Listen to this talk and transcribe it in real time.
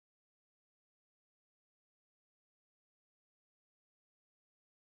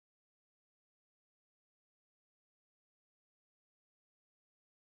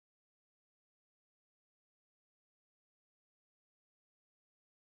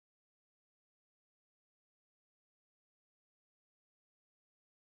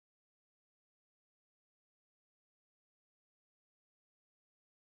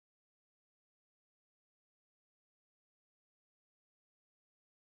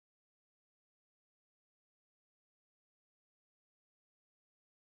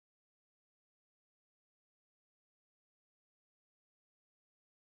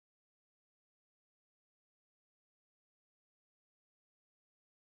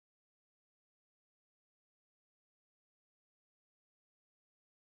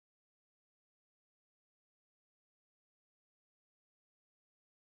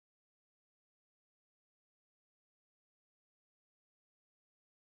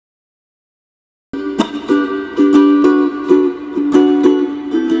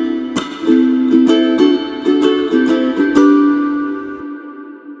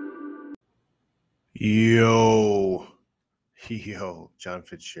Yo, John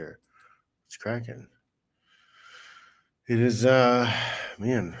Fitzgerald. It's cracking. It is,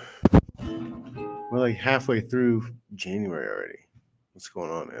 man, we're like halfway through January already. What's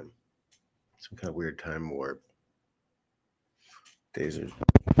going on, man? Some kind of weird time warp. Days are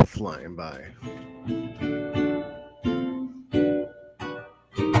flying by.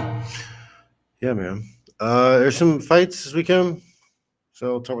 Yeah, man. There's some fights this weekend.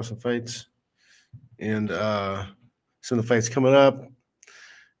 So I'll talk about some fights. And some of the fights coming up.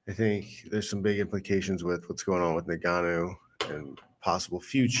 I think there's some big implications with what's going on with Nagano and possible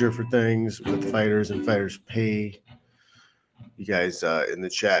future for things with fighters and fighters' pay. You guys in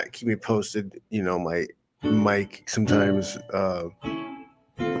the chat, keep me posted. You know, my mic sometimes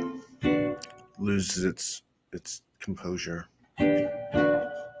loses its composure,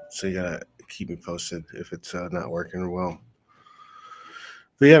 so you gotta keep me posted if it's not working well.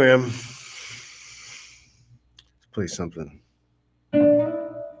 But yeah, man, let's play something.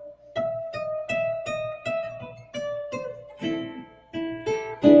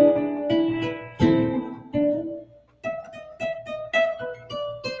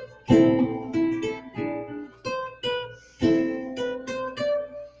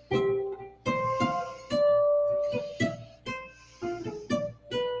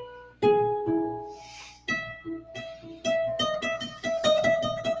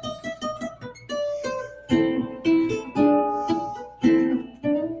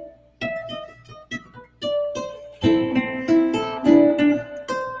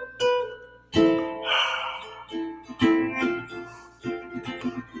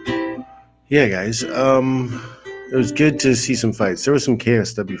 Yeah, guys. It was good to see some fights. There were some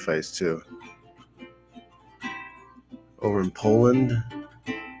KSW fights too, over in Poland,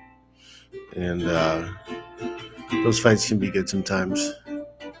 and those fights can be good sometimes.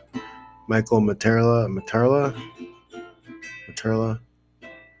 Michael Materla,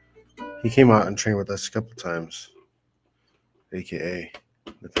 he came out and trained with us a couple times, aka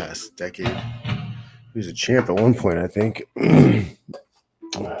the past decade. He was a champ at one point, I think.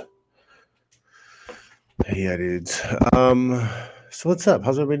 Yeah, dudes. So what's up?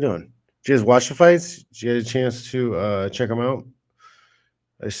 How's everybody doing? Did you guys watch the fights? Did you get a chance to check them out?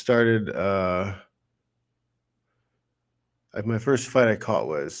 I started. My first fight I caught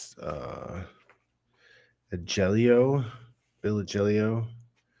was Agelio, Bill Agelio.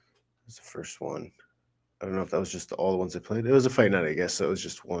 Was the first one. I don't know if that was just all the ones I played. It was a fight night, I guess. So it was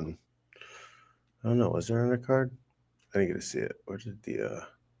just one. I don't know. Was there an undercard? I didn't get to see it. Where did the?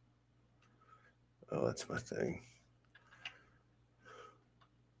 Oh, that's my thing.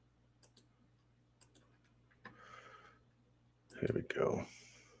 Here we go.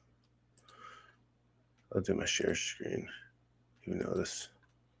 I'll do my share screen. Even though this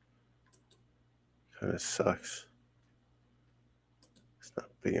kind of sucks. It's not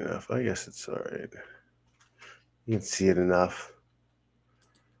big enough. I guess it's all right. You can see it enough.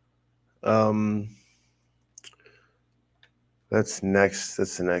 That's next.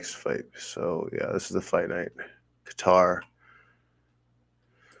 That's the next fight. So yeah, this is the fight night. Qatar.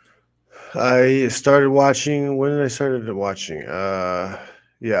 I started watching. When did I started watching?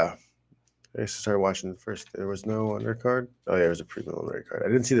 Yeah, I started watching the first. There was no undercard. Oh yeah, there was a preliminary card. I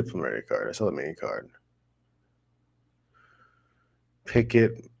didn't see the preliminary card. I saw the main card.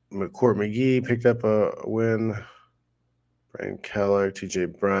 Pickett, Court McGee picked up a win. Brian Keller, T.J.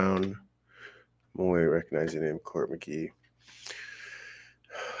 Brown. I'm only recognizing the name Court McGee.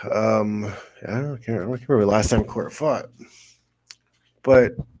 I don't remember the last time Court fought,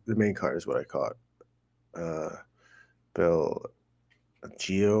 but the main card is what I caught. Bill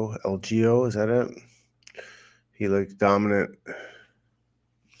LGO, is that it? He looked dominant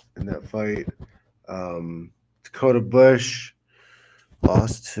in that fight. Dakota Bush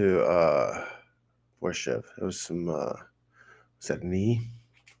lost to Borshev. It was some was that knee?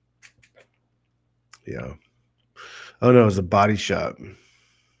 Yeah. Oh no, it was a body shot.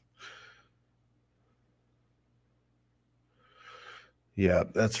 Yeah,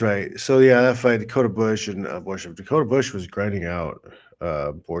 that's right. So yeah, that fight, Dakota Bush and Borshev. Dakota Bush was grinding out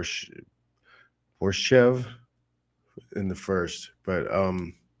Borshev in the first, but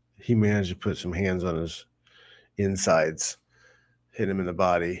he managed to put some hands on his insides, hit him in the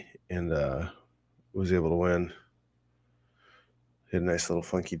body, and was able to win. Hit a nice little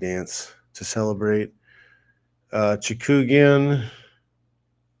funky dance to celebrate. Chikugian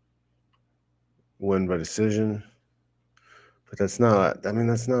won by decision, but that's not. I mean,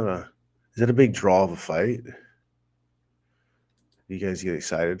 that's not a. Is that a big draw of a fight? You guys get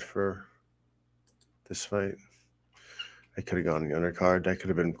excited for this fight? I could have gone in the undercard. That could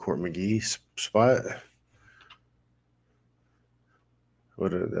have been Court McGee's spot.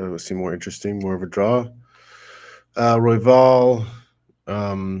 That would seem more interesting, more of a draw. Royval,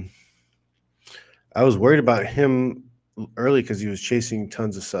 I was worried about him early because he was chasing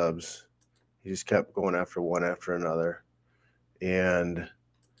tons of subs. He just kept going after one after another, and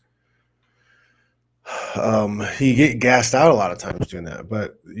he get gassed out a lot of times doing that.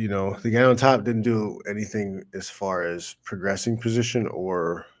 But the guy on top didn't do anything as far as progressing position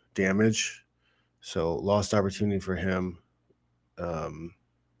or damage, so lost opportunity for him.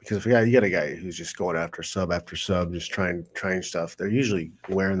 Because if you got a guy who's just going after sub, just trying stuff, they're usually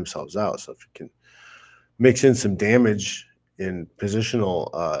wearing themselves out. So if you can mix in some damage in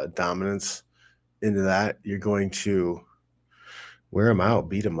positional dominance into that, you're going to wear him out,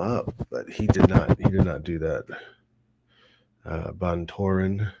 beat him up. But he did not. He did not do that.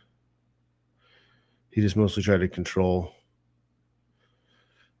 Bontorin, he just mostly tried to control.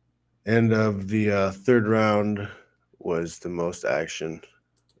 End of the third round was the most action,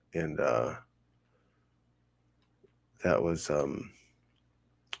 and that was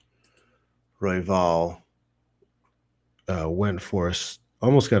Royval went for us.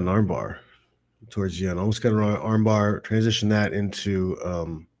 Almost got an armbar towards the end. Almost got an armbar. Transitioned that into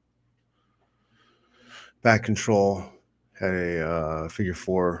back control. Had a figure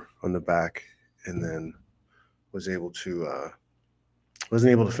four on the back, and then wasn't able to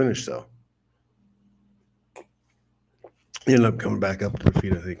finish though. He ended up coming back up to the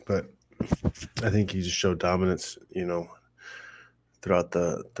feet, I think, but I think he just showed dominance, throughout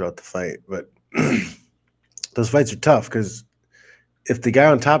the fight. But those fights are tough because if the guy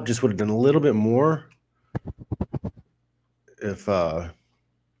on top just would have done a little bit more, if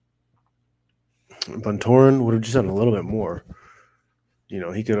Bontorin would have just done a little bit more,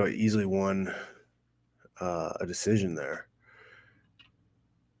 he could have easily won a decision there.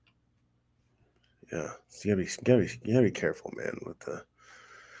 Yeah, so you gotta be careful, man,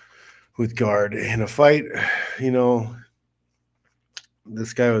 with guard in a fight.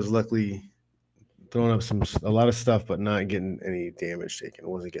 This guy was luckily throwing up a lot of stuff, but not getting any damage taken.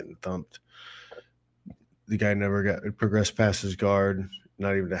 Wasn't getting thumped. The guy never got progressed past his guard,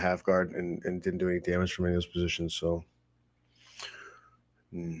 not even to half guard, and didn't do any damage from any of those positions. So,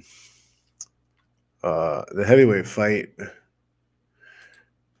 the heavyweight fight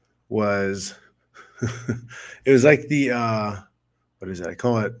was it was like the what is it? I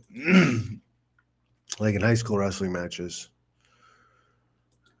call it like in high school wrestling matches.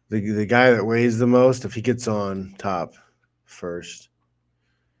 The guy that weighs the most, if he gets on top first,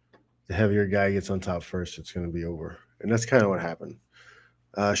 the heavier guy gets on top first, it's going to be over. And that's kind of what happened.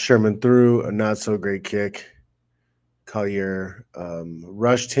 Sherman threw a not so great kick. Collier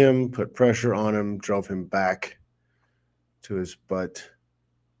rushed him, put pressure on him, drove him back to his butt,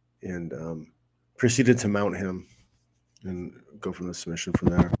 and proceeded to mount him and go from the submission from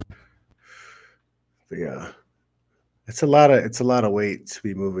there. But yeah, it's a lot of weight to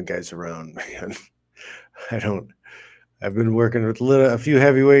be moving guys around, man. I've been working with a few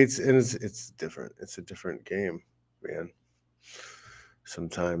heavyweights, and it's different. It's a different game, man.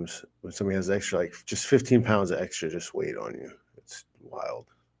 Sometimes when somebody has extra, like just 15 pounds of extra just weight on you, it's wild.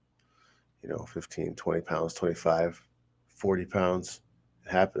 15, 20 pounds, 25, 40 pounds.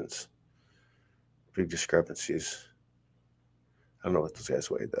 It happens. Big discrepancies. I don't know what those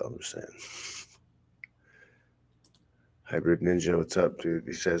guys weigh, though. I'm just saying. Hybrid Ninja, what's up, dude?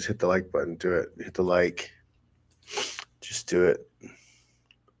 He says, hit the like button. Do it. Hit the like. Just do it.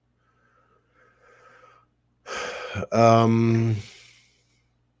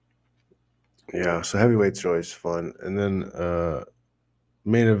 Yeah, so heavyweights are always fun. And then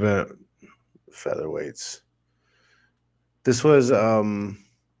main event, featherweights. This was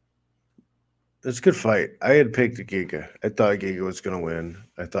it's a good fight. I had picked Giga. I thought Giga was going to win.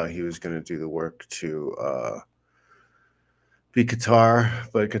 I thought he was going to do the work to beat Qatar,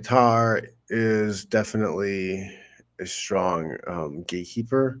 but Qatar is definitely a strong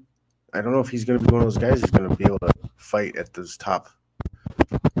gatekeeper. I don't know if he's going to be one of those guys who's going to be able to fight at those top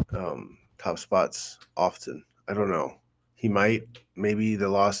spots often. I don't know. He might. Maybe the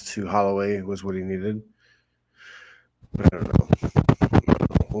loss to Holloway was what he needed. But I don't know.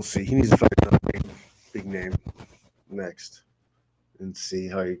 We'll see. He needs to fight another big name next and see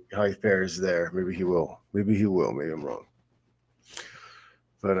how he fares there. Maybe he will. Maybe I'm wrong.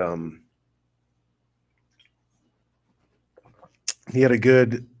 But he had a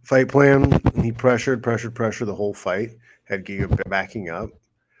good fight plan. He pressured the whole fight. Had Giga backing up,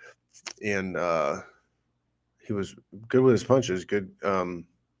 and he was good with his punches. Good,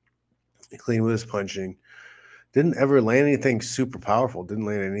 clean with his punching. Didn't ever land anything super powerful. Didn't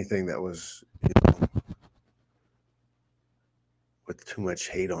land anything that was, with too much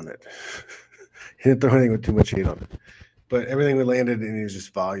hate on it. He didn't throw anything with too much hate on it. But everything we landed in was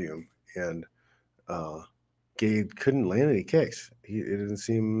just volume. And Gade couldn't land any kicks. It didn't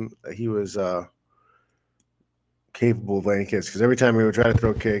seem that he was capable of landing kicks, because every time he would try to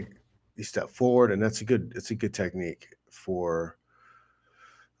throw a kick, he stepped forward, and it's a good technique for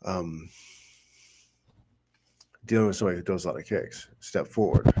um, dealing with somebody who throws a lot of kicks. Step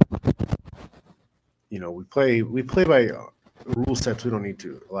forward. We play by rule sets. We don't need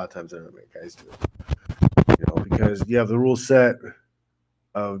to. A lot of times, MMA guys do. Because you have the rule set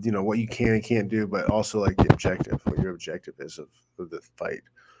of what you can and can't do, but also like the objective, what your objective is of the fight.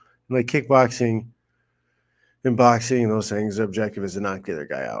 And like kickboxing and boxing and those things, the objective is to knock the other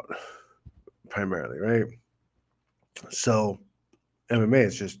guy out, primarily, right? So MMA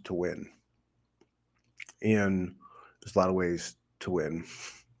is just to win, and there's a lot of ways to win,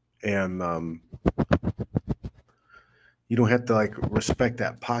 and you don't have to like respect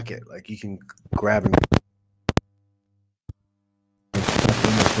that pocket. Like you can grab and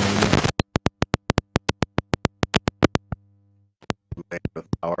with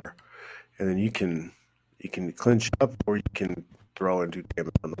power, and then you can clinch up, or you can throw and do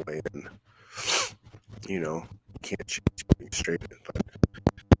damage on the way in. You can't chase going straight in, but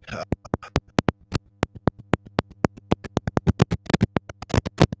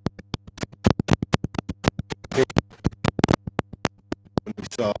when we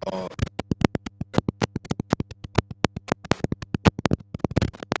saw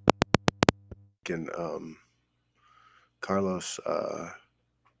Carlos, oh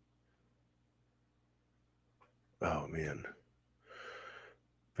man,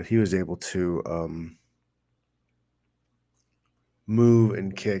 but he was able to move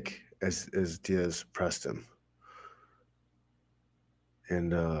and kick as Diaz pressed him,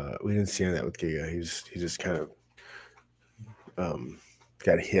 and we didn't see any of that with Giga. He just kind of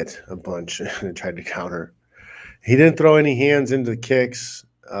got hit a bunch and tried to counter. He didn't throw any hands into the kicks.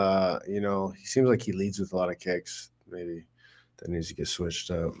 He seems like he leads with a lot of kicks. Maybe that needs to get switched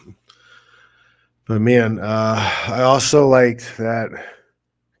up. But man, I also liked that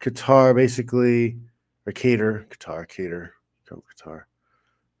Qatar basically, or Qatar,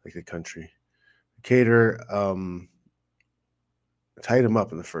 like the country. Kattar tied him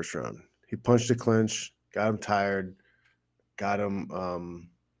up in the first round. He punched a clinch, got him tired, got him a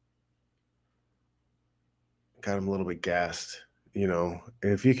little bit gassed. And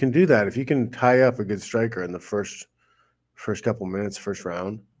if you can do that, if you can tie up a good striker in the first couple minutes, first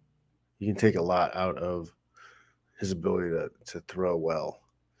round, you can take a lot out of his ability to throw well.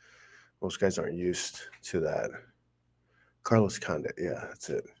 Most guys aren't used to that. Carlos Condit, yeah, that's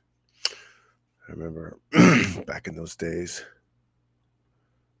it. I remember back in those days.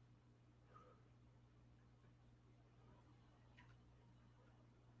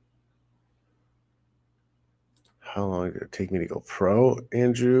 How long did it take me to go pro,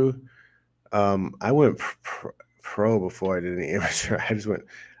 Andrew? I went pro before I did any amateur. I just went.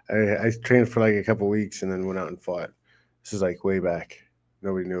 I trained for like a couple weeks and then went out and fought. This is like way back.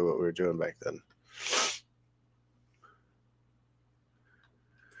 Nobody knew what we were doing back then.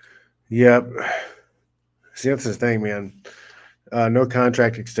 Yep. See, that's the thing, man. No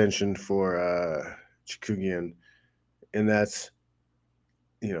contract extension for Chikugian, and that's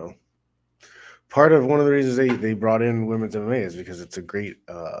part of one of the reasons they brought in women's MMA is because it's a great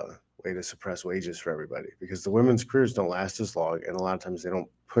way to suppress wages for everybody, because the women's careers don't last as long, and a lot of times they don't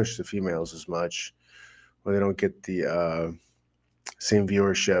push the females as much, or they don't get the same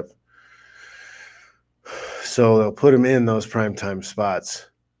viewership. So they'll put them in those primetime spots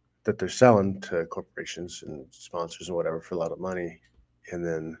that they're selling to corporations and sponsors and whatever for a lot of money, and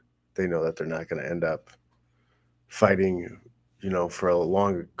then they know that they're not going to end up fighting, for a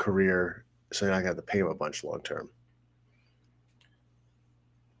long career, so you're not going to have to pay them a bunch long term.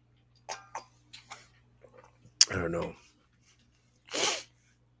 I don't know.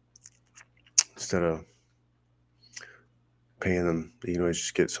 Instead of paying them, you can always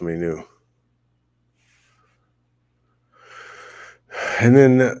just get somebody new. And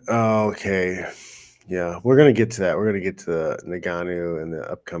then, okay, yeah, we're gonna get to that. We're gonna get to the Ngannou and the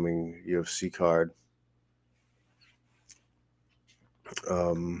upcoming UFC card.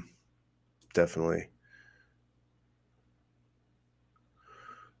 Definitely.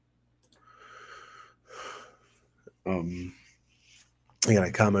 I got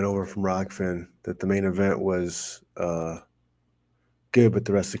a comment over from Rockfin that the main event was good, but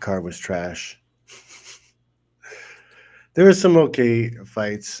the rest of the card was trash. There were some okay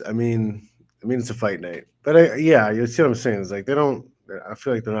fights. I mean, I mean, it's a fight night, but yeah, you see what I'm saying? It's like they don't. I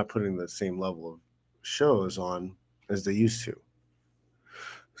feel like they're not putting the same level of shows on as they used to.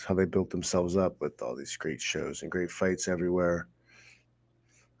 It's how they built themselves up with all these great shows and great fights everywhere.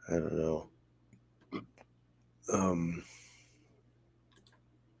 I don't know. Um,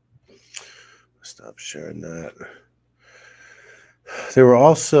 Stop sharing that. There were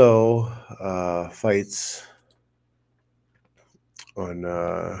also fights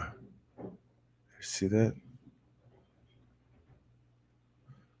on. See that?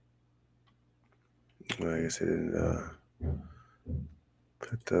 Well, I guess I didn't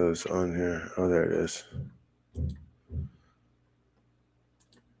put those on here. Oh, there it is.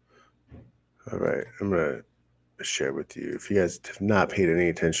 All right, I'm gonna share with you. If you guys have not paid any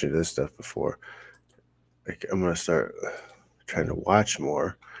attention to this stuff before, like, I'm gonna start trying to watch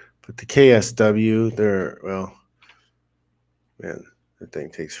more. But the KSW, they're well, man, that thing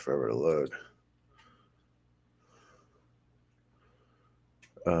takes forever to load.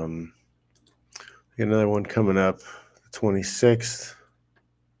 Another one coming up, the 26th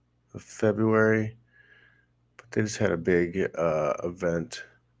of February. But they just had a big event.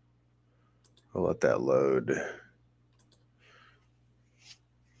 I'll let that load.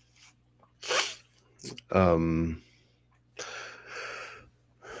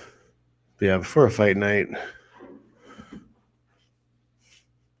 Yeah, before a fight night.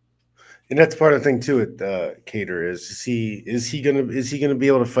 And that's part of the thing too with Cater is he gonna be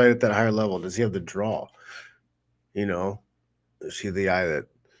able to fight at that higher level? Does he have the draw? You know, is he the guy that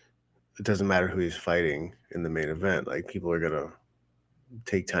it doesn't matter who he's fighting in the main event? Like people are gonna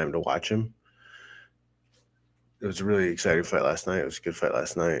take time to watch him. It was a really exciting fight last night. It was a good fight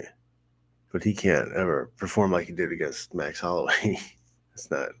last night, but he can't ever perform like he did against Max Holloway.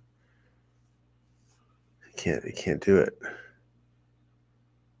 It's not. He can't do it.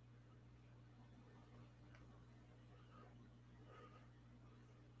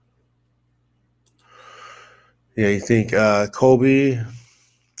 Yeah, you think Colby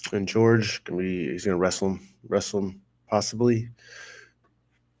and George he's gonna wrestle him possibly?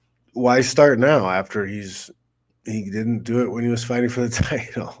 Why start now after he didn't do it when he was fighting for the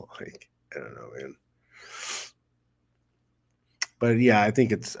title? Like, I don't know, man. But yeah, I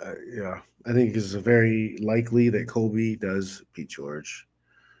think it's I think it's very likely that Colby does beat George.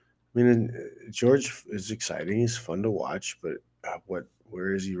 I mean, George is exciting. He's fun to watch, but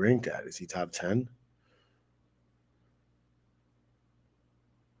where is he ranked at? Is he top 10?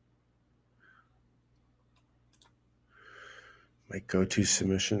 Might go to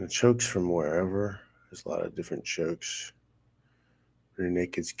submission. Chokes from wherever. There's a lot of different chokes. Rear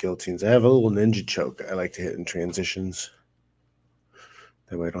nakeds, guillotines. I have a little ninja choke I like to hit in transitions.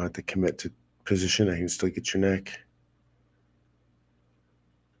 That way I don't have to commit to position. I can still get your neck.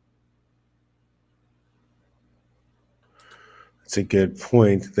 That's a good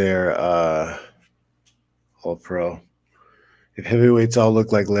point there, All Pro. If heavyweights all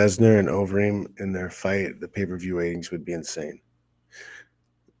look like Lesnar and Overeem in their fight, the pay-per-view ratings would be insane.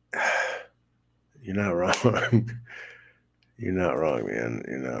 You're not wrong. You're not wrong, man.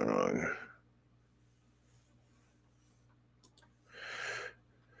 You're not wrong.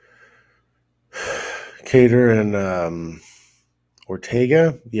 Cater and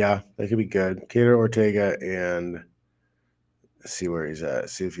Ortega, yeah, that could be good. Cater, Ortega, and see where he's at.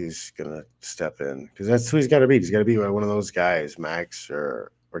 See if he's gonna step in because that's who he's got to beat. He's got to beat one of those guys, Max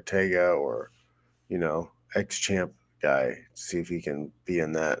or Ortega or ex-champ guy. See if he can be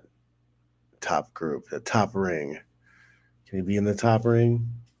in that top group, the top ring. Can he be in the top ring?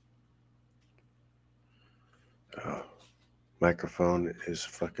 Oh, microphone is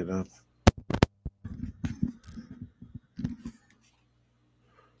fucking up.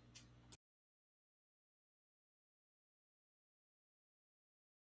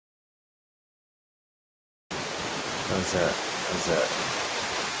 How's that? How's that?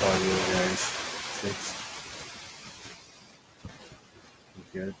 Audio, guys. Fixed.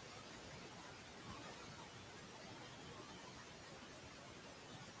 Good.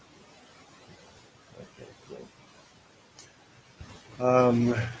 Okay, cool.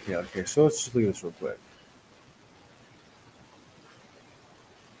 Yeah, okay, so let's just look at this real quick.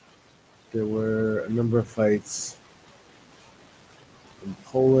 There were a number of fights in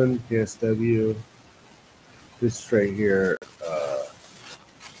Poland, KSW. This right here,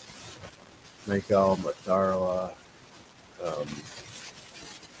 Michael Matarla.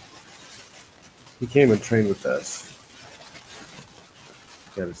 He came and trained with us.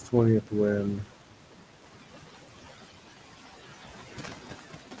 Got his 20th win.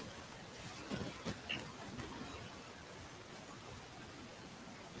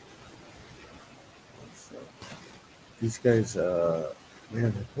 These guys, man,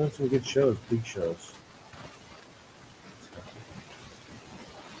 they put on some good shows, big shows.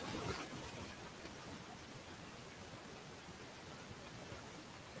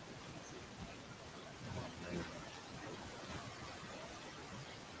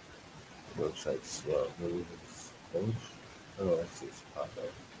 Website's slow. Maybe it's close. Oh, I see it's pop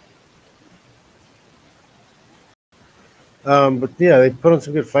up. But yeah, they put on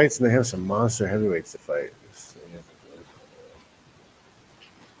some good fights, and they have some monster heavyweights to fight.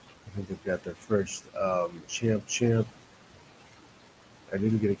 I think they've got their first champ. I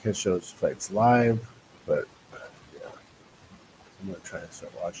didn't get to catch those fights live, but yeah, I'm gonna try and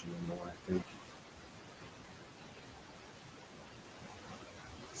start watching them more. I think.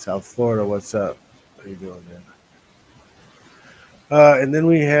 South Florida, what's up? How you doing, man? And then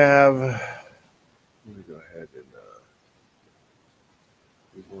we have. Let me go ahead and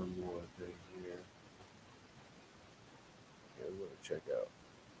do one more thing here. Yeah, I'm gonna check out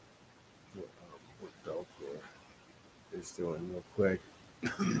what Bellator is doing real quick.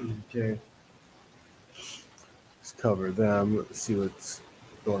 Okay, let's cover them. Let's see what's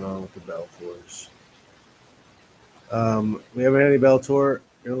going on with the Bellators. We haven't had any Bellator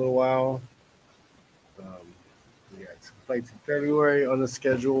in a little while. We got some fights in February on the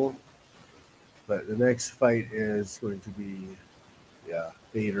schedule, but the next fight is going to be,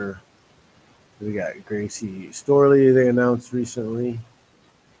 Bader. We got Gracie Storley, they announced recently,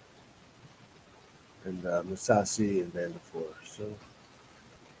 and Musasi and Vanderford. So,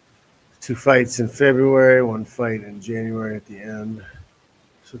 two fights in February, one fight in January at the end.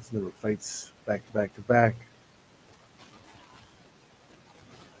 So it's never fights back to back to back.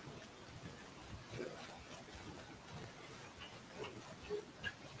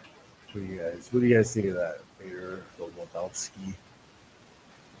 What do you guys think of that? Bader Volkowski.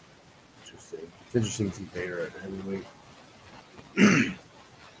 Interesting. It's interesting to see Bader at heavyweight.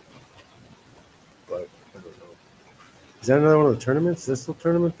 But I don't know. Is that another one of the tournaments? Is this still a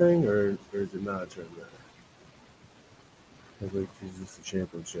tournament thing, or is it not a tournament? I think it's just a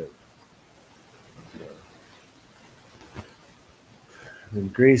championship. Yeah.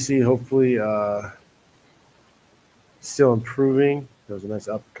 And Gracie, hopefully, still improving. That was a nice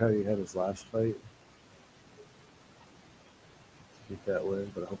uppercut he had his last fight. Get that win,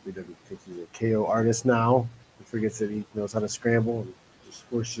 but I hope he doesn't think he's a KO artist now. He forgets that he knows how to scramble and just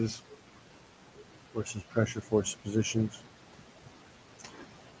forces pressure, forces positions.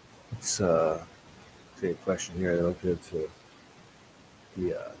 Let's take a question here. Then I'll get to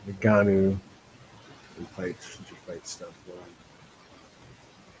the Nagano and future fight stuff.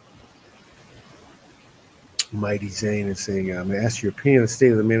 Mighty Zane is saying, I'm going to ask your opinion on the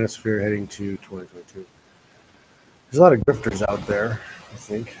state of the manosphere heading to 2022. There's a lot of grifters out there, I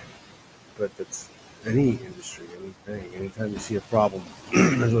think, but that's any industry, anything. Anytime you see a problem,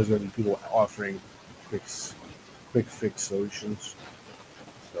 there's always going to be people offering quick fix solutions.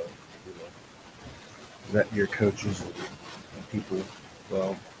 So, vet your coaches and people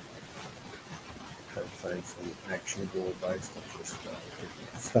well. Try to find some actionable advice, not just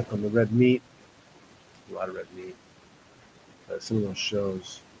stuck on the red meat. A lot of red meat. Some of those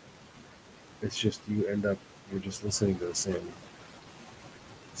shows, it's just you're just listening to the same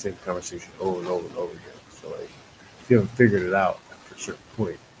conversation over and over and over again. So like, if you haven't figured it out after a certain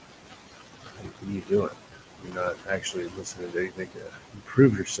point, what are you doing? You're not actually listening to anything to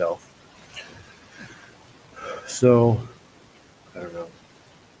improve yourself. So I don't know.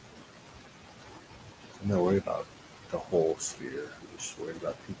 I'm not worried about the whole sphere. I'm just worried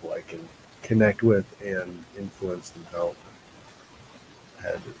about people I can connect with and influence and help. I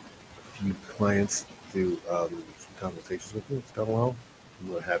had a few clients do some consultations with me. It's gone well. I'm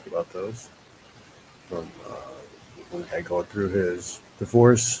really happy about those. From one guy going through his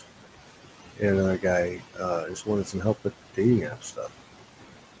divorce, and another guy just wanted some help with dating app stuff.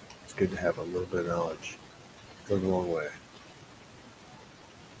 It's good to have a little bit of knowledge. It goes a long way.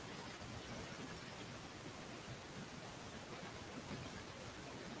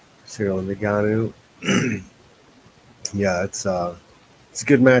 Cyril Nagano. Yeah, it's a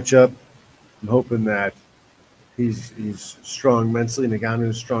good matchup. I'm hoping that he's strong mentally.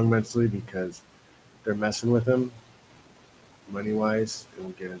 Nagano's strong mentally because they're messing with him money wise, and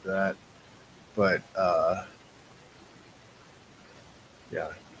we'll get into that. But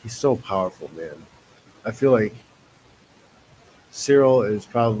yeah, he's so powerful, man. I feel like Cyril is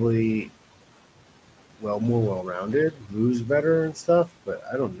probably more well-rounded, moves better and stuff, but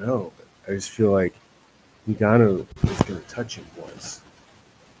I don't know. I just feel like Nagano is going to touch him once,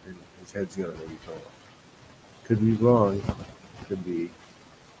 and his head's going to maybe fall off. Could be wrong. Could be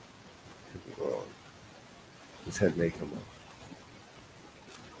wrong. His head may come off.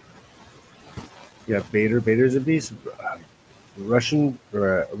 Yeah, Bader. Bader's a beast. Russian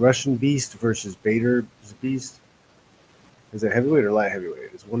beast versus Bader's beast. Is it heavyweight or light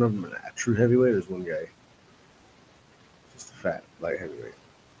heavyweight? Is one of them a true heavyweight or is one guy just a fat light heavyweight?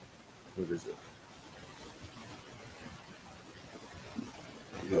 What is it?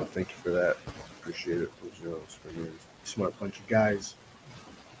 Thank you for that. Appreciate it. For you smart bunch of guys.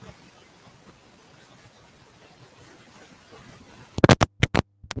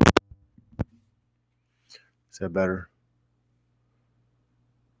 Is that better?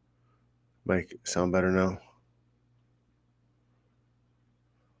 Mike, sound better now?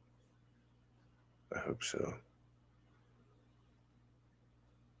 I hope so.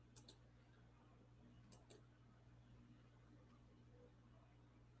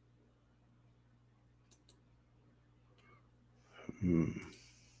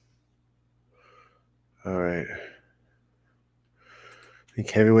 All right. I think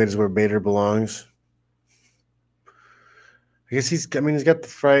heavyweight is where Bader belongs. I guess he's got the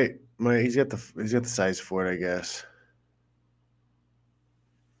fight. He's got the size for it, I guess.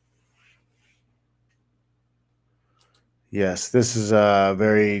 Yes, this is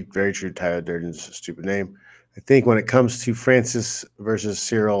very, very true. Tyler Durden's a stupid name. I think when it comes to Francis versus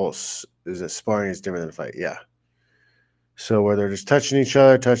Cyril, is it sparring is different than a fight? Yeah. So where they're just touching each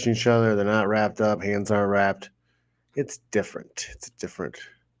other, they're not wrapped up, hands aren't wrapped. It's different. It's a different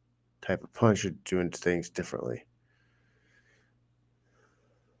type of punch. You're doing things differently.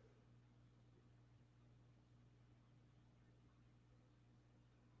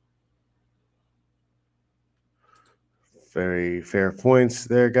 Very fair points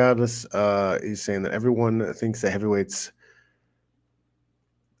there, Godless. He's saying that everyone thinks that heavyweights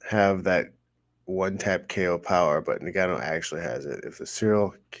have that one tap KO power, but Nagano actually has it. If the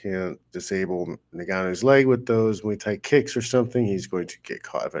Cyril can't disable Nagano's leg with those Muay Thai kicks or something, he's going to get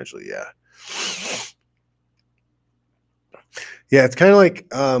caught eventually. Yeah. Yeah, it's kind of like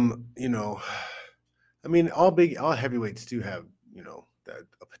all heavyweights do have, that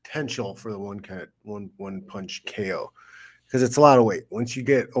a potential for the one punch KO because it's a lot of weight. Once you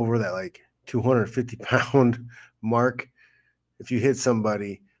get over that like 250-pound mark, if you hit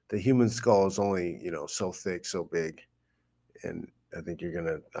somebody, the human skull is only, so thick, so big, and I think you're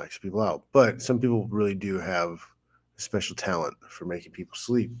gonna knock people out. But some people really do have a special talent for making people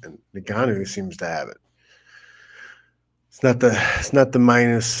sleep, and Nagano seems to have it. It's not the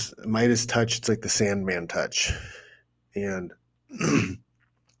Midas touch. It's like the Sandman touch, and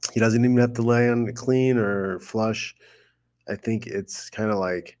he doesn't even have to land clean or flush. I think it's kind of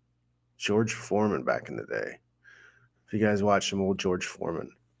like George Foreman back in the day. If you guys watch some old George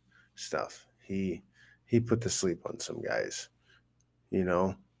Foreman stuff, he put to sleep on some guys,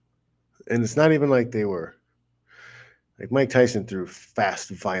 and it's not even like they were like Mike Tyson threw fast,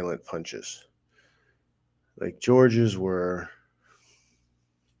 violent punches. Like George's were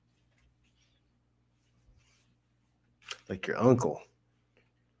like your uncle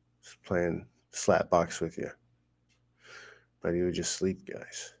just playing slap box with you, but he would just sleep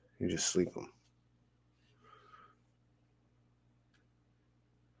guys. He would just sleep them.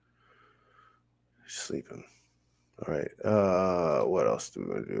 Sleeping. All right. What else do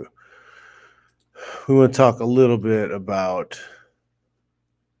we want to do? We want to talk a little bit about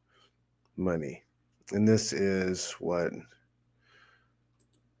money, and this is what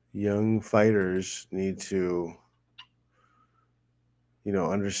young fighters need to,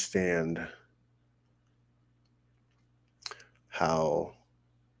 understand how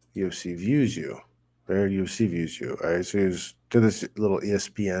UFC views you. Where UFC views you. All right. So here's to this little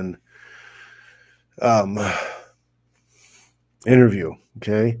ESPN interview.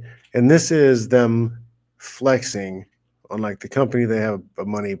 Okay. And this is them flexing on like the company they have a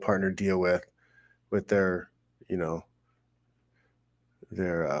money partner deal with their,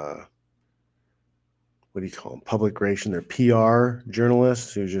 their what do you call them? Public relation, their PR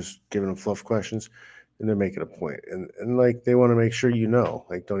journalists who's just giving them fluff questions, and they're making a point. And like they want to make sure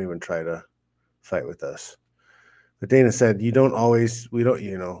like don't even try to fight with us. But Dana said we don't, he's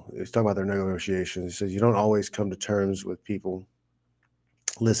talking about their negotiations. He says you don't always come to terms with people.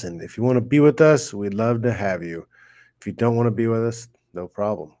 Listen, if you want to be with us, we'd love to have you. If you don't want to be with us, no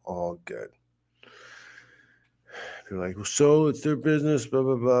problem. All good. They're like, well, so it's their business, blah,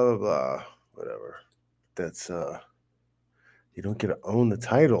 blah, blah, blah, blah. Whatever. That's you don't get to own the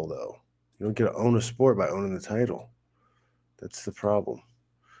title though. You don't get to own a sport by owning the title. That's the problem.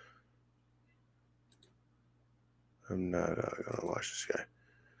 I'm not gonna watch this guy.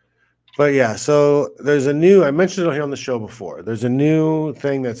 But yeah, so there's a new. I mentioned it here on the show before. There's a new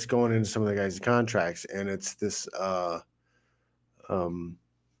thing that's going into some of the guys' contracts, and it's this. Um,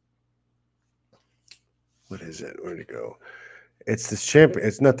 what is it? Where'd it go? It's this champion.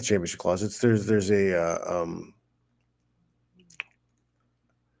 It's not the championship clause. It's there's an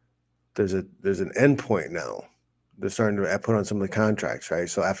endpoint now. They're starting to put on some of the contracts, right?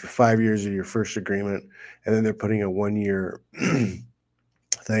 So after 5 years of your first agreement, and then they're putting a 1 year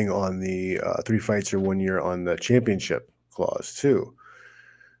thing on the 3 fights or 1 year on the championship clause too.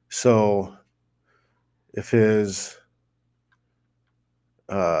 So if his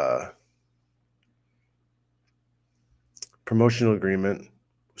promotional agreement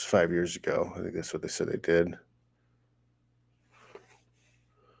was 5 years ago, I think that's what they said they did.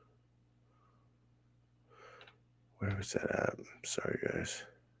 Where was that at? Sorry, guys.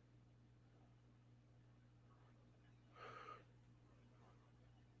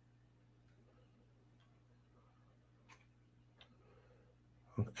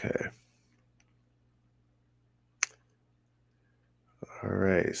 Okay. All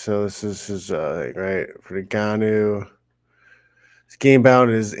right. So this is his right for Ngannou. His game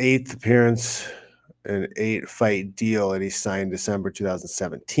bound his 8th appearance, an 8-fight deal that he signed December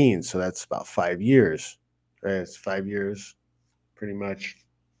 2017. So that's about 5 years. Right? It's 5 years, pretty much.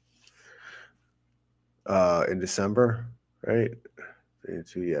 In December, right?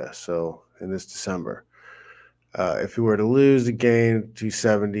 Yeah. So in this December. If he were to lose again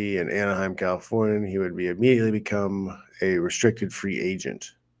 270 in Anaheim, California, he would be immediately become a restricted free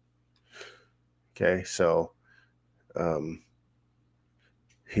agent. Okay, so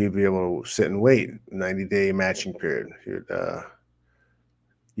he'd be able to sit and wait 90-day matching period.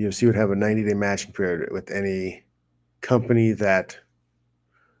 UFC would have a 90-day matching period with any company that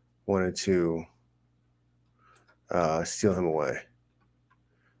wanted to steal him away.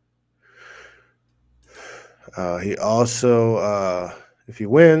 He also, if he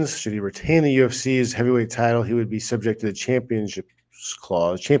wins, should he retain the UFC's heavyweight title, he would be subject to the champions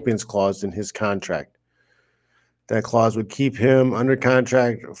clause in his contract. That clause would keep him under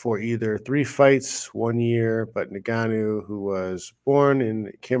contract for either 3 fights, 1 year. But Ngannou, who was born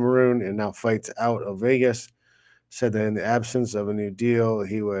in Cameroon and now fights out of Vegas, said that in the absence of a new deal,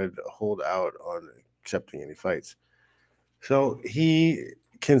 he would hold out on accepting any fights. So he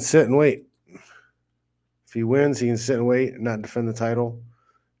can sit and wait. If he wins, he can sit and wait and not defend the title,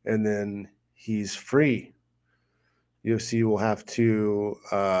 and then he's free. UFC will have to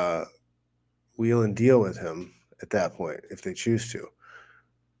wheel and deal with him at that point if they choose to.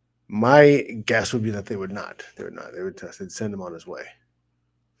 My guess would be that they would not. They would not. They'd send him on his way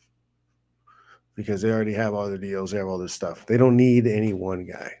because they already have all their deals. They have all this stuff. They don't need any one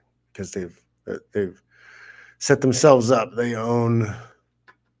guy because they've set themselves up. They own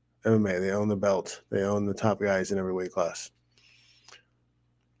MMA. They own the belt. They own the top guys in every weight class.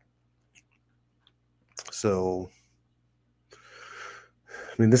 So, I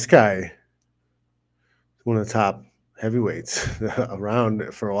mean, this guy is one of the top heavyweights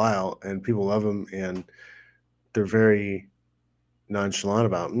around for a while, and people love him, and they're very nonchalant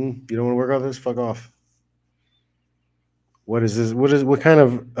about. You don't want to work out this? Fuck off. What is this? What kind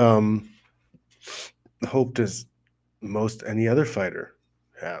of hope does most any other fighter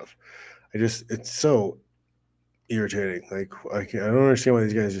have? It's so irritating. Like I don't understand why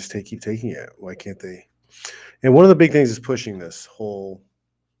these guys just keep taking it. Why can't they? And one of the big things is pushing this whole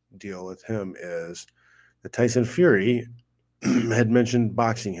deal with him is that Tyson Fury had mentioned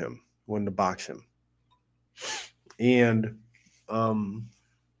boxing him, wanted to box him, and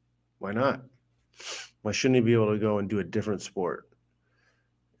why not? Why shouldn't he be able to go and do a different sport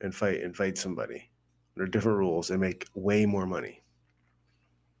and fight somebody under different rules and make way more money?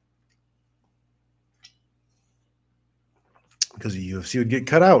 Because the UFC would get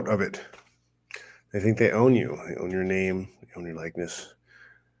cut out of it. They think they own you. They own your name. They own your likeness.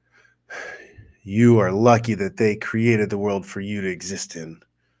 You are lucky that they created the world for you to exist in,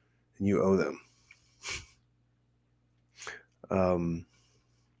 and you owe them.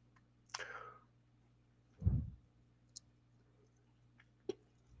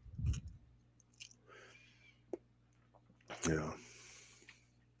 Yeah.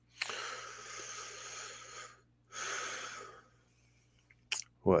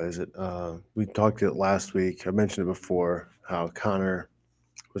 What is it? We talked it last week. I mentioned it before how Conor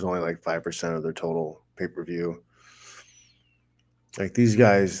was only like 5% of their total pay-per-view. Like these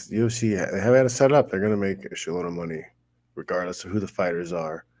guys, UFC, they have had it set up. They're going to make a shitload of money, regardless of who the fighters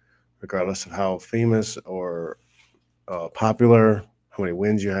are, regardless of how famous or popular, how many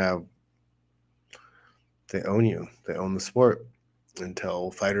wins you have. They own you. They own the sport.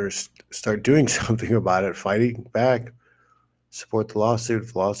 until fighters start doing something about it, fighting back, support the lawsuit.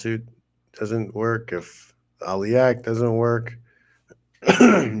 If the lawsuit doesn't work, if the Ali Act doesn't work,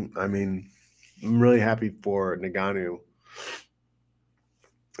 I mean, I'm really happy for Nagano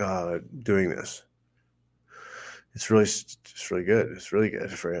doing this. It's really good. It's really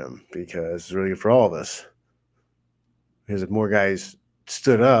good for him because it's really good for all of us. Because if more guys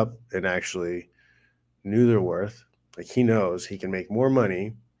stood up and actually knew their worth, like he knows he can make more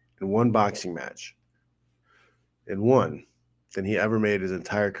money in one boxing match in one than he ever made his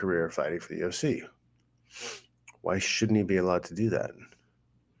entire career fighting for the UFC. Why shouldn't he be allowed to do that?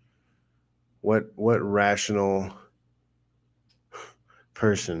 What rational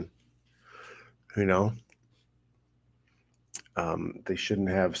person, you know, they shouldn't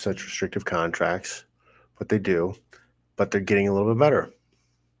have such restrictive contracts, but they do. But they're getting a little bit better,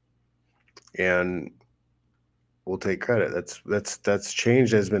 and we'll take credit. That's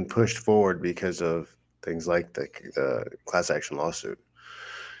change that has been pushed forward because of things like the class action lawsuit.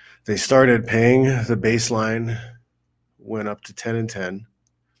 They started paying the baseline, went up to 10 and 10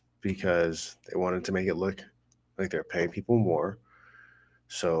 because they wanted to make it look like they're paying people more,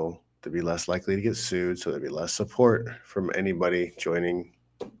 so they'd be less likely to get sued. So there'd be less support from anybody joining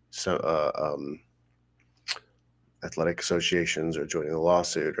some athletic associations or joining a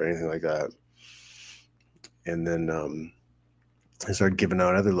lawsuit or anything like that. And then they started giving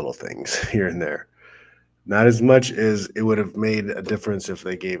out other little things here and there. Not as much as it would have made a difference if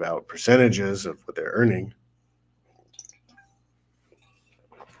they gave out percentages of what they're earning.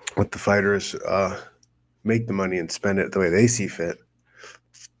 Let the fighters make the money and spend it the way they see fit.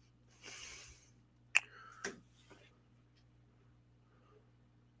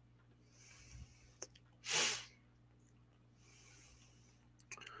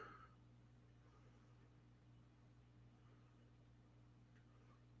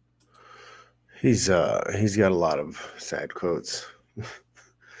 He's got a lot of sad quotes.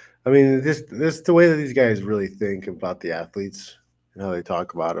 I mean, this the way that these guys really think about the athletes and how they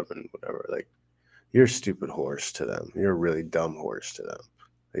talk about them and whatever. Like, you're a stupid horse to them. You're a really dumb horse to them.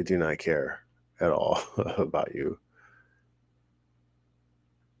 They do not care at all about you.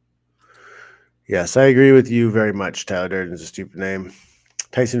 Yes, I agree with you very much. Tyler Durden's a stupid name.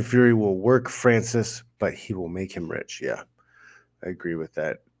 Tyson Fury will work Francis, but he will make him rich. Yeah, I agree with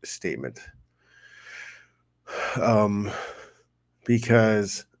that statement.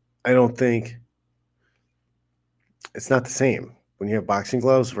 Because I don't think it's not the same when you have boxing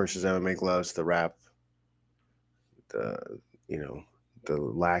gloves versus MMA gloves. The wrap, the the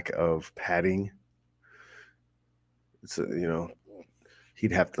lack of padding. It's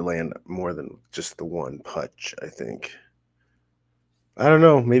he'd have to land more than just the one punch. I think. I don't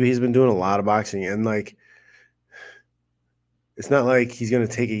know. Maybe he's been doing a lot of boxing, and like, it's not like he's gonna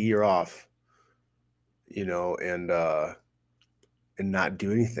take a year off, and not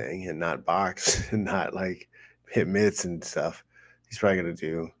do anything and not box and not like hit mitts and stuff. He's probably gonna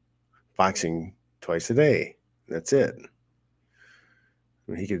do boxing twice a day. That's it.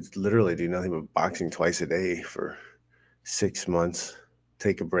 I mean, he could literally do nothing but boxing twice a day for 6 months,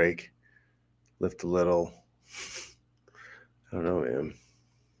 take a break, lift a little. I don't know, man.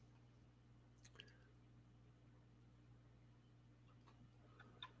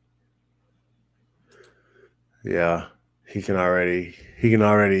 Yeah, he can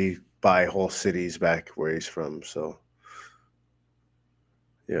already buy whole cities back where he's from. So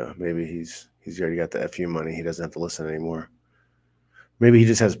yeah, maybe he's already got the FU money. He doesn't have to listen anymore. Maybe he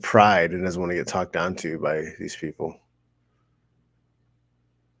just has pride and doesn't want to get talked down to by these people.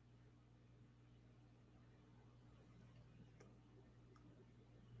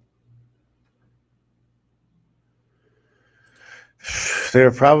 They're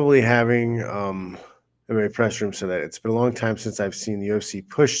probably having MMA press room so that it's been a long time since I've seen the UFC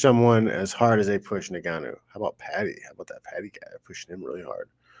push someone as hard as they push Nagano. How about Patty? How about that Patty guy pushing him really hard?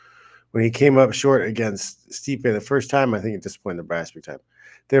 When he came up short against Stipe the first time, I think it disappointed the brass big time.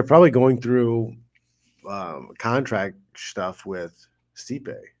 They're probably going through contract stuff with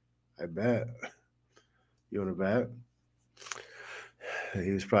Stipe. I bet. You want to bet?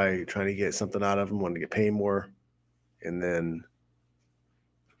 He was probably trying to get something out of him, wanted to get paid more, and then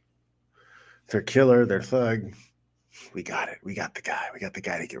their killer, their thug. We got it. We got the guy. We got the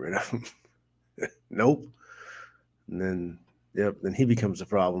guy to get rid of him. Nope. And then, yep. Then he becomes a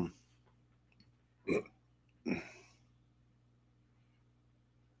problem.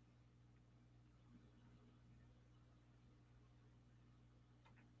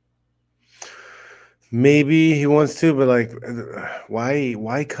 Maybe he wants to, but like,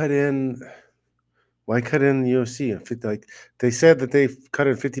 why cut in Why cut in the UFC and 50, like they said that they cut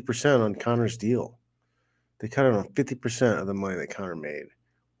in 50% on Connor's deal. They cut in on 50% of the money that Connor made.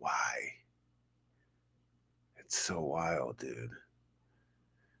 Why? It's so wild, dude.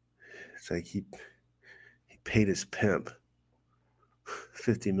 It's like he paid his pimp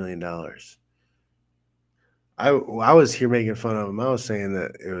 $50 million. I was here making fun of him. I was saying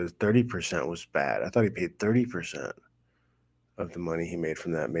that it was 30% was bad. I thought he paid 30% of the money he made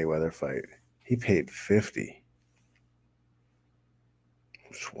from that Mayweather fight. He paid 50.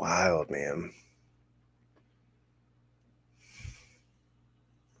 It's wild, man.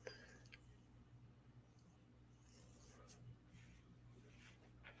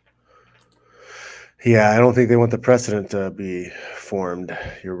 Yeah, I don't think they want the precedent to be formed.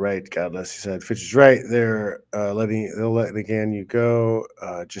 You're right. God bless you said. Fitch is right. They'll let again you go.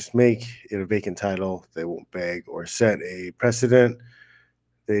 Just make it a vacant title. They won't beg or set a precedent.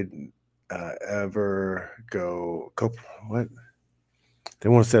 They'd ever go what? They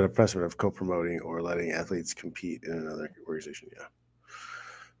won't set a precedent of co-promoting or letting athletes compete in another organization. Yeah,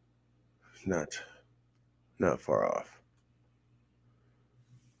 not not far off.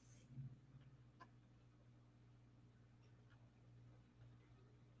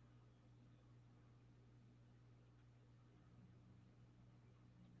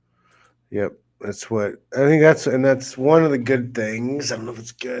 Yep. That's what I think that's one of the good things. I don't know if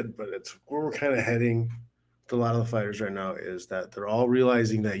it's good, but it's where we're kind of heading to a lot of the fighters right now is that they're all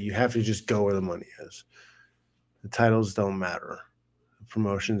realizing that you have to just go where the money is. The titles don't matter. The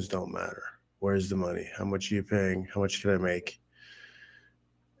promotions don't matter. Where's the money? How much are you paying? How much can I make?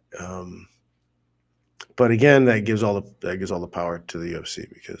 Um, but again, that gives all the power to the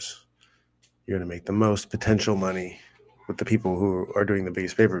UFC because you're going to make the most potential money with the people who are doing the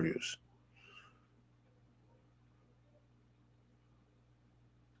biggest pay-per-views.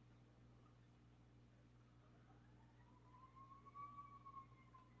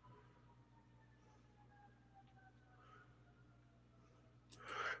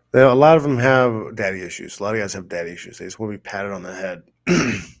 A lot of them have daddy issues. A lot of guys have daddy issues. They just want to be patted on the head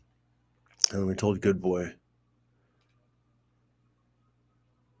and we're told good boy.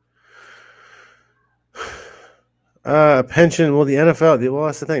 Pension. Well, the NFL. Well,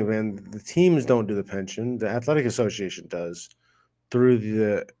 that's the thing, man. The teams don't do the pension. The athletic association does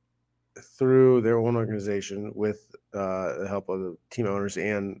through through their own organization with the help of the team owners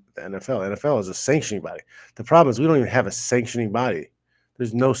and the NFL. NFL is a sanctioning body. The problem is we don't even have a sanctioning body.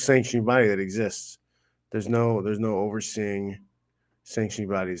 There's no sanctioning body that exists. There's no overseeing sanctioning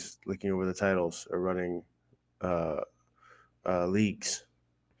bodies looking over the titles or running uh, leagues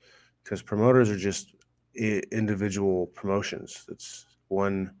because promoters are just individual promotions. It's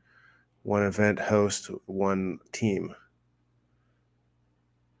one event host, one team.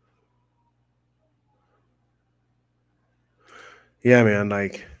 Yeah, man.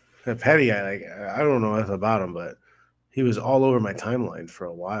 Like that Petty guy, like I don't know nothing about him, but he was all over my timeline for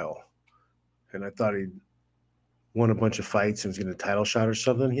a while, and I thought he won a bunch of fights and was getting a title shot or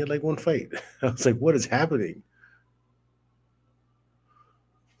something. He had like one fight. I was like, what is happening?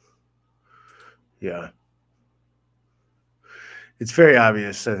 Yeah, it's very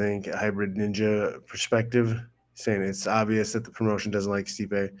obvious. I think a hybrid ninja perspective saying it's obvious that the promotion doesn't like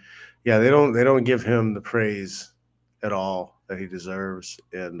Stipe. Yeah, they don't give him the praise at all that he deserves,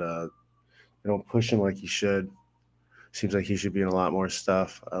 and they don't push him like he should. Seems like he should be in a lot more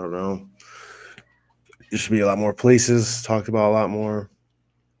stuff. I don't know. There should be a lot more places talked about a lot more.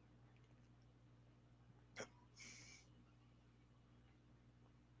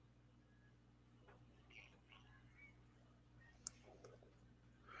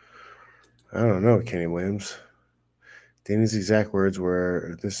 I don't know, Kenny Williams. Danny's exact words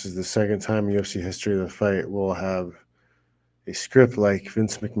were, "This is the second time in UFC history the fight will have a script like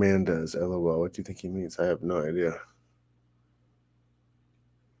Vince McMahon does." LOL. What do you think he means? I have no idea.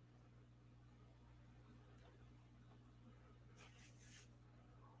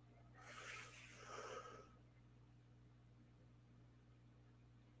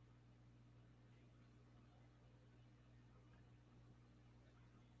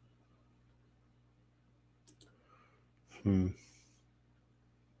 Hmm.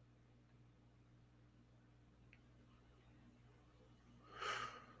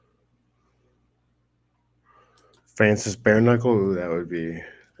 Francis Bare Knuckle. Ooh, that'd be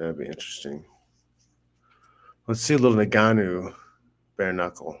interesting. Let's see a little Nagano Bare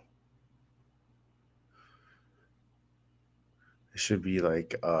Knuckle. It should be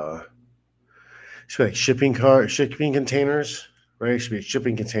like shipping containers, right? It should be a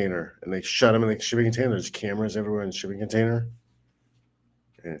shipping container, and they shut them in the shipping container. There's cameras everywhere in the shipping container,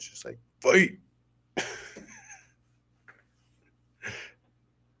 and it's just like fight.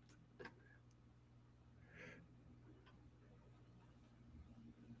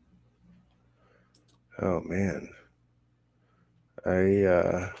 Oh man,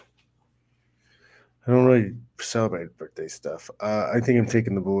 I I don't really celebrate birthday stuff. I think I'm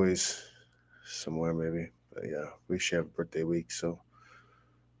taking the boys somewhere maybe. But yeah, we should have birthday week, so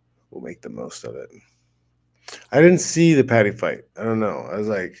we'll make the most of it. I didn't see the Patty fight. I don't know. I was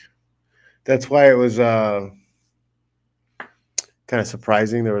like, that's why it was kind of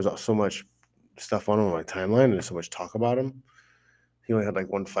surprising. There was so much stuff on him on my timeline, and there's so much talk about him. He only had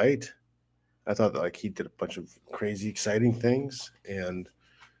like one fight. I thought that like he did a bunch of crazy exciting things, and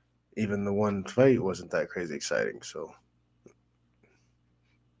even the one fight wasn't that crazy exciting. So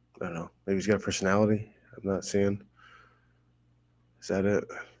I don't know. Maybe he's got a personality. I'm not seeing. Is that it?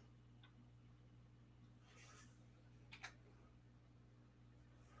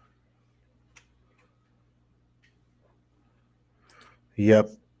 Yep,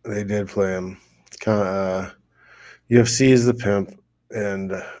 they did play him. It's kind of UFC is the pimp,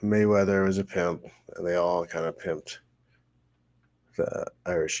 and Mayweather was a pimp, and they all kind of pimped the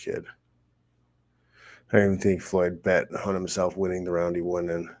Irish kid. I don't even think Floyd bet on himself winning the round he won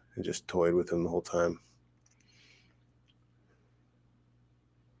in and just toyed with him the whole time.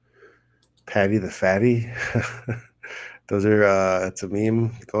 Patty the Fatty. Those are it's a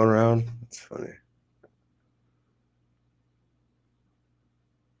meme going around. It's funny.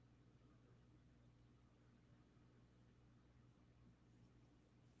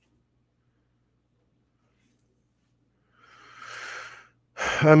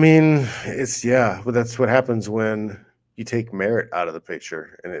 I mean, it's yeah, but that's what happens when you take merit out of the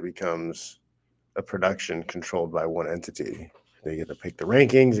picture and it becomes a production controlled by one entity. They get to pick the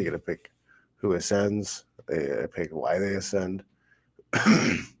rankings, they get to pick who ascends, they pick why they ascend.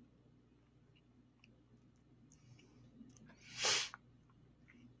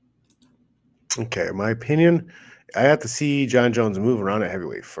 Okay, in my opinion, I have to see John Jones move around at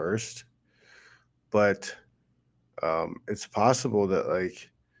heavyweight first, but it's possible that like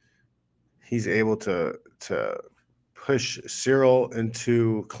he's able to push Cyril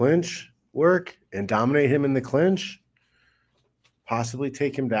into clinch work and dominate him in the clinch, possibly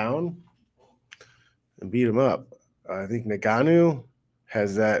take him down and beat him up. I think Nagano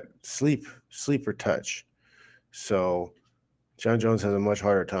has that sleeper touch, so John Jones has a much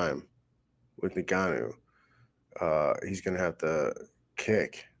harder time with Nagano. He's gonna have to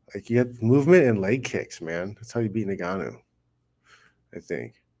kick. Like you have movement and leg kicks, man. That's how you beat Nagano, I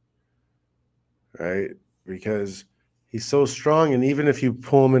think. Right? Because he's so strong, and even if you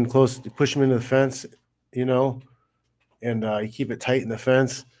pull him in close, push him into the fence, you know, and you keep it tight in the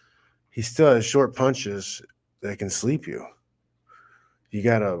fence, he still has short punches that can sleep you. You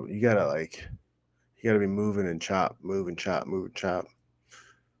gotta like you gotta be moving and chop, move and chop, move and chop.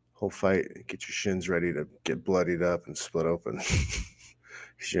 Whole fight, get your shins ready to get bloodied up and split open.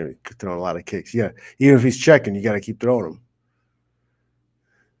 You're throwing a lot of kicks. Yeah, even if he's checking, you got to keep throwing him.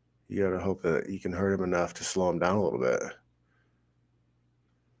 You got to hope that you can hurt him enough to slow him down a little bit.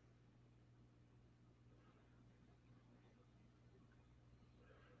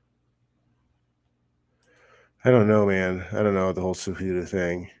 I don't know, man. I don't know the whole Suhuda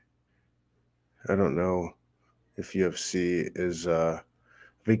thing. I don't know if UFC is a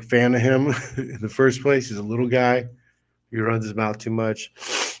big fan of him in the first place. He's a little guy. He runs his mouth too much.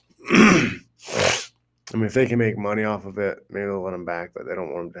 I mean, if they can make money off of it, maybe they'll let him back, but they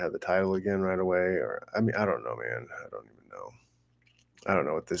don't want him to have the title again right away. Or, I mean, I don't know, man. I don't even know. I don't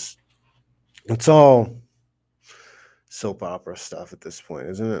know what this. It's all soap opera stuff at this point,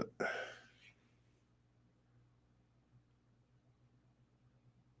 isn't it?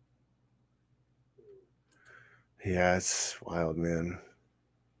 Yeah, it's wild, man.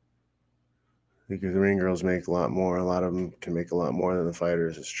 Because the ring girls make a lot more. A lot of them can make a lot more than the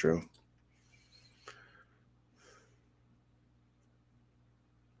fighters. It's true.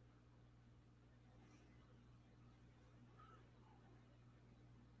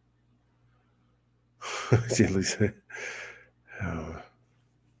 See, at least, oh.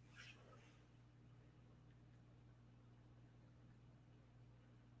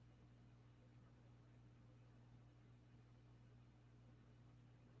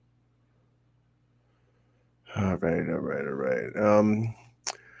 All right, all right, all right.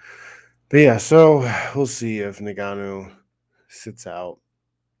 But yeah, so we'll see if Nagano sits out.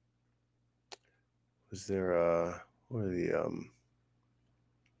 Was there what are the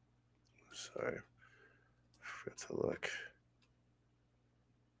sorry, forgot to look.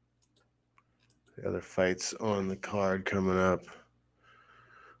 The other fights on the card coming up.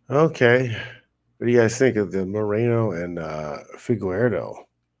 Okay. What do you guys think of the Moreno and Figueredo?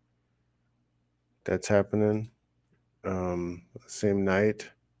 That's happening. Same night.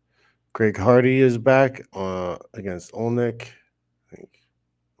 Greg Hardy is back against Olnick. I think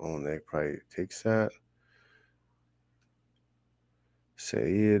Olnick probably takes that.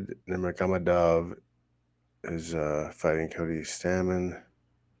 Saeed Nurmagomedov is fighting Cody Stamann.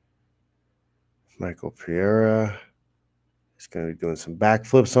 Michael Pereira is going to be doing some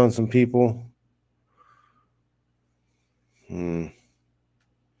backflips on some people.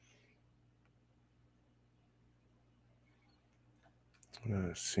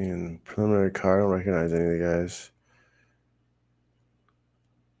 Seeing preliminary card. I don't recognize any of the guys.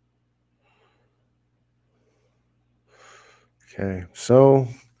 Okay, so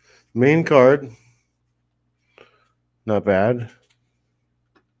main card, not bad,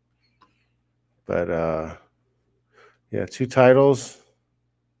 but yeah, 2 titles.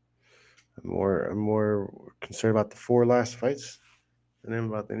 I'm more concerned about the 4 last fights than I'm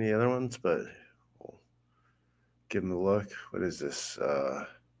about any other ones, but we'll give them a look. What is this? The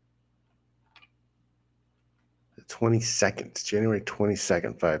 22nd, January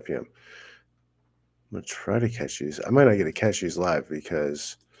 22nd, 5 p.m. I'm gonna try to catch these. I might not get to catch these live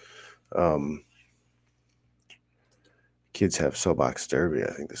because kids have Soapbox Derby,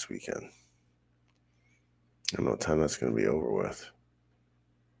 I think, this weekend. I don't know what time that's going to be over with.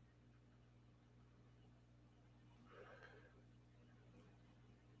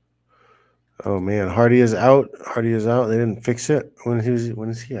 Oh man, Hardy is out. Hardy is out. They didn't fix it. When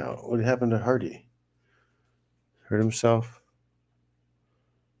is he out? What happened to Hardy? Hurt himself?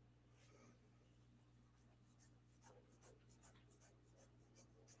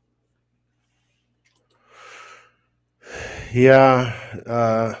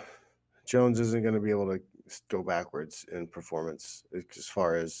 Yeah, Jones isn't going to be able to go backwards in performance as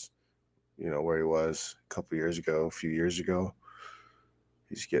far as where he was a couple years ago, a few years ago.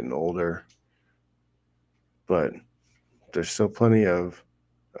 He's getting older, but there's still plenty of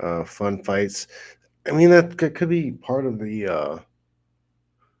fun fights. I mean, that could be part of the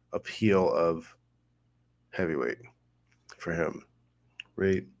appeal of heavyweight for him,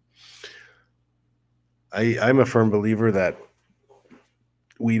 right? I'm a firm believer that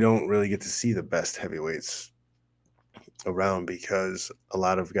we don't really get to see the best heavyweights around because a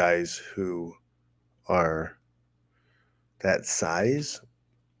lot of guys who are that size,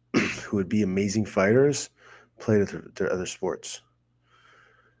 who would be amazing fighters, play their other sports.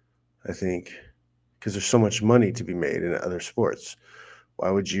 I think because there's so much money to be made in other sports.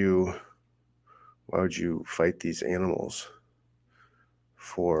 Why would you fight these animals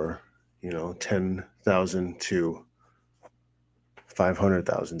for $10,000 to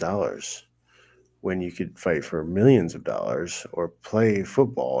 $500,000 when you could fight for millions of dollars or play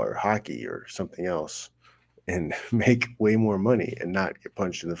football or hockey or something else and make way more money and not get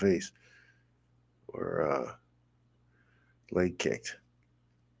punched in the face or leg kicked?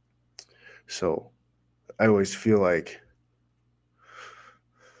 So I always feel like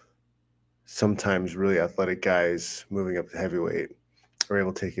sometimes really athletic guys moving up to heavyweight are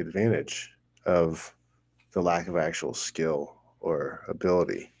able to take advantage of the lack of actual skill or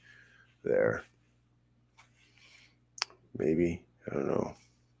ability there. Maybe. I don't know.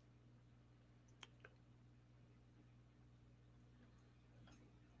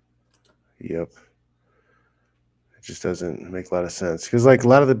 Yep. It just doesn't make a lot of sense. Because, like, a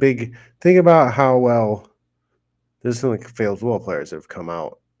lot of the big. Think about how well. There's some like failed football players that have come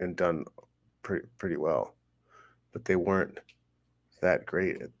out and done pretty well, but they weren't that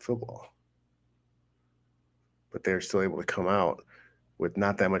great at football. But they're still able to come out with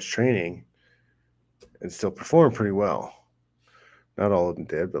not that much training and still perform pretty well. Not all of them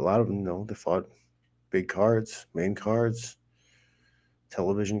did, but a lot of them, they fought big cards, main cards,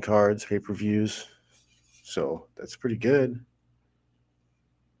 television cards, pay-per-views. So that's pretty good.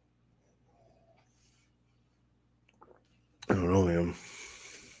 I don't know, man.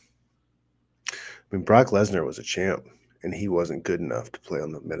 I mean, Brock Lesnar was a champ, and he wasn't good enough to play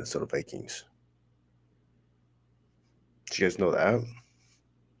on the Minnesota Vikings. Did you guys know that?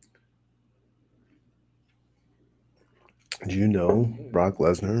 Do you know Brock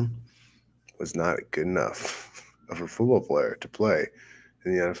Lesnar was not good enough of a football player to play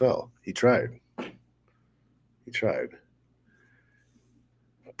in the NFL? He tried.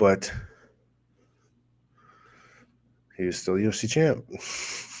 But he was still UFC champ.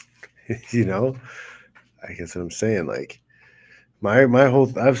 I guess what I'm saying. Like my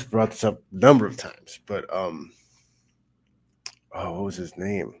whole I've brought this up a number of times, but what was his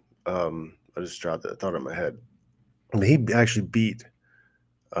name? I just dropped it. I thought in my head. I mean, he actually beat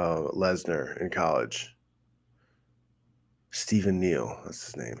Lesnar in college. Stephen Neal, that's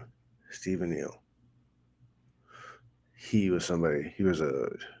his name. Stephen Neal. He was somebody. He was a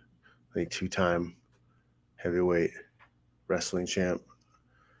two-time heavyweight wrestling champ.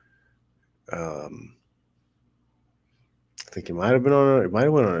 I think he might have been on. It might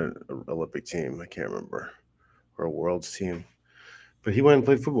have went on an Olympic team. I can't remember, or a World's team. But he went and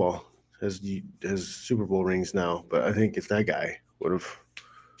played football. Has Super Bowl rings now. But I think if that guy would have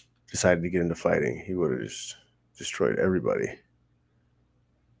decided to get into fighting, he would have just destroyed everybody.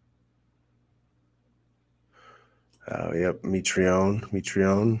 Yep,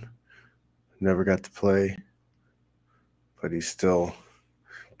 Mitrione never got to play, but he's still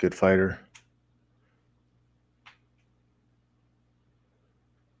a good fighter.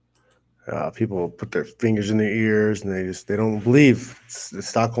 People put their fingers in their ears and they don't believe. It's the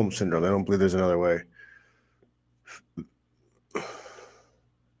Stockholm syndrome. They don't believe there's another way.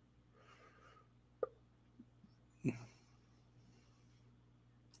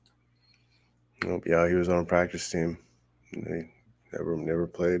 Oh, yeah, he was on a practice team. They never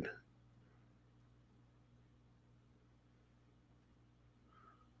played.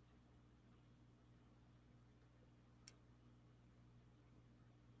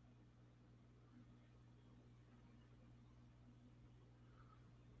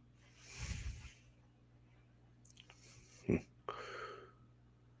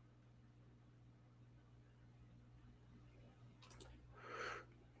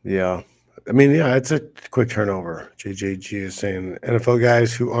 Yeah. I mean, yeah, it's a quick turnover. JJG is saying NFL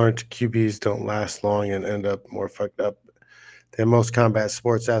guys who aren't QBs don't last long and end up more fucked up than most combat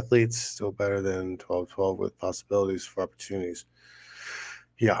sports athletes. Still better than 12-12 with possibilities for opportunities.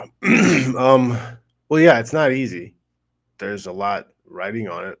 Yeah. Well, yeah, it's not easy. There's a lot riding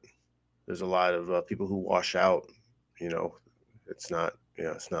on it. There's a lot of people who wash out. It's not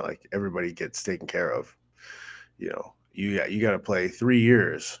like everybody gets taken care of. You got to play 3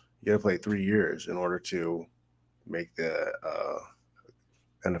 years. You got to play 3 years in order to make the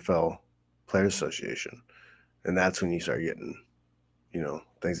NFL Players Association, and that's when you start getting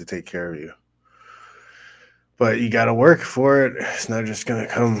things to take care of you. But you got to work for it. It's not just gonna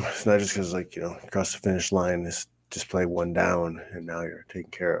come. It's not just because across the finish line is just play one down and now you're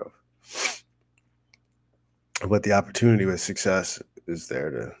taken care of. But the opportunity with success is there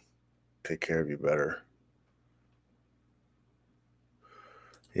to take care of you better.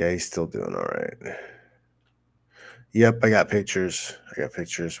 Yeah, he's still doing all right. Yep, I got pictures.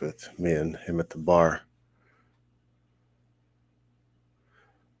 With me and him at the bar.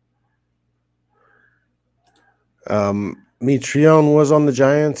 Mitrione was on the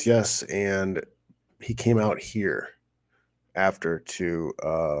Giants, yes, and he came out here after to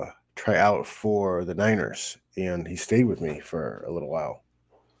try out for the Niners, and he stayed with me for a little while.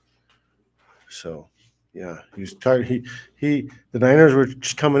 So, yeah, he was tired. The Niners were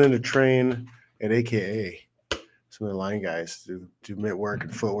just coming in to train at AKA some of the line guys do mitt work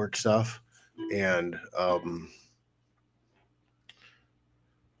and footwork stuff, and I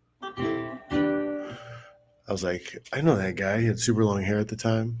was like, I know that guy. He had super long hair at the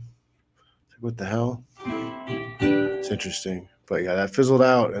time. Like, what the hell? It's interesting. But yeah, that fizzled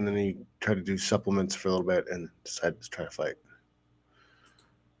out, and then he tried to do supplements for a little bit and decided to try to fight.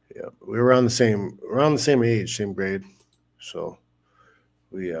 Yeah, we were around the same age, same grade. So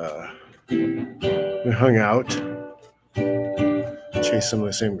we hung out, chased some of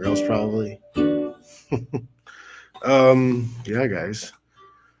the same girls probably. Yeah, guys.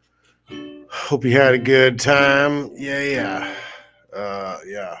 Hope you had a good time. Yeah.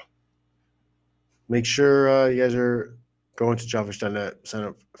 Yeah. Make sure you guys are going to johnfish.net, sign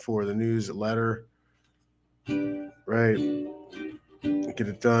up for the newsletter. Right. Get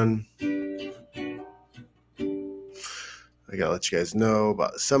it done. I gotta let you guys know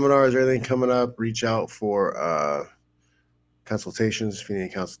about seminars or anything coming up. Reach out for consultations if you need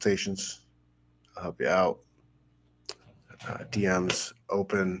any consultations. I'll help you out. DMs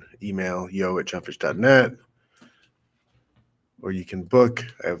open, email yo@johnfish.net. Or you can book.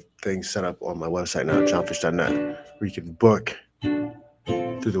 I have things set up on my website now, johnfish.net, where you can book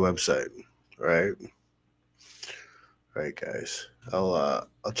through the website. Right? All right, guys. I'll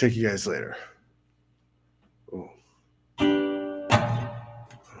check you guys later. Ooh. There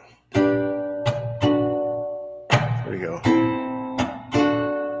we go.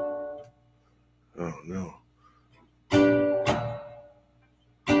 Oh no.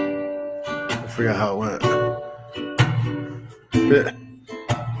 I forgot how it went.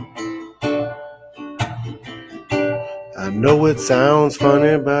 I know it sounds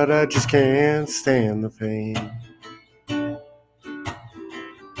funny, but I just can't stand the pain.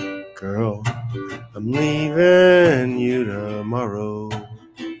 Girl, I'm leaving you tomorrow.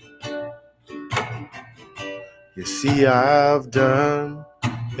 You see, I've done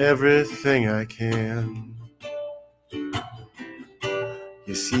everything I can.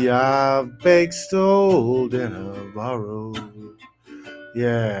 You see, I've begged, stole, and I've borrowed.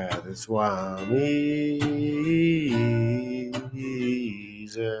 Yeah, that's why I'm easy.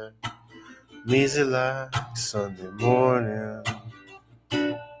 Easy like Sunday morning.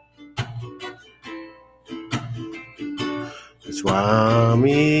 That's why I'm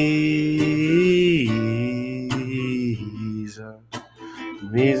easy.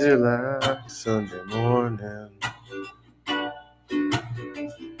 Easy like Sunday morning.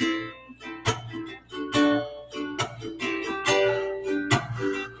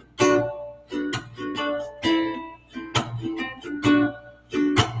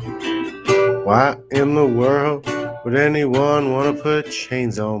 Why in the world would anyone want to put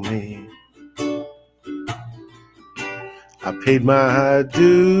chains on me? I paid my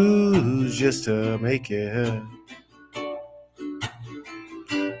dues just to make it.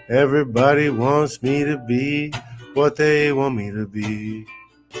 Everybody wants me to be what they want me to be.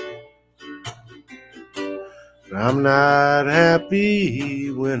 But I'm not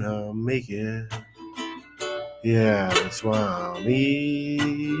happy when I make it. Yeah, that's why I'm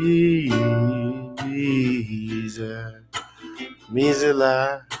easy. Easy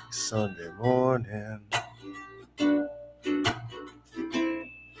like Sunday morning.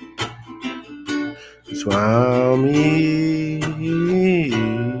 That's why I'm easy.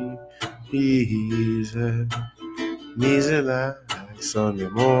 Easy like Sunday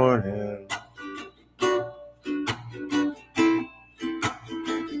morning.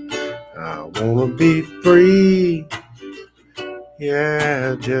 I wanna be free.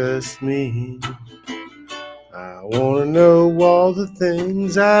 Yeah, just me. I wanna know all the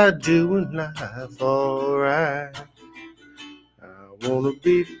things I do in life, alright. I wanna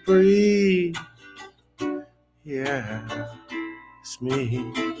be free. Yeah, it's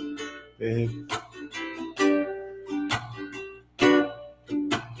me, babe.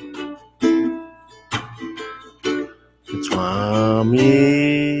 That's why I'm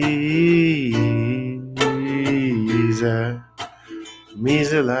easy. I'm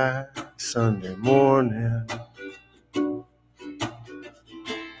easy like Sunday morning.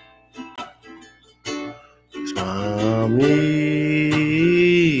 That's why I'm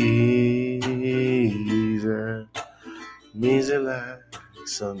easy like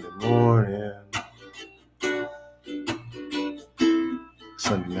Sunday morning.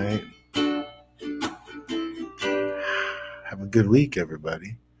 Sunday night. Have a good week,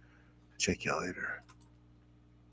 everybody. Check y'all later.